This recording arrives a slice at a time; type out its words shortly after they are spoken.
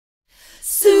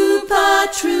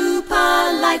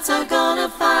trooper lights are gonna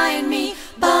find me,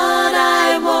 but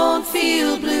I won't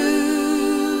feel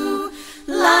blue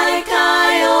like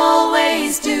I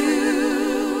always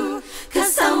do,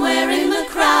 'cause somewhere in the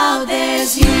crowd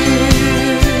there's you.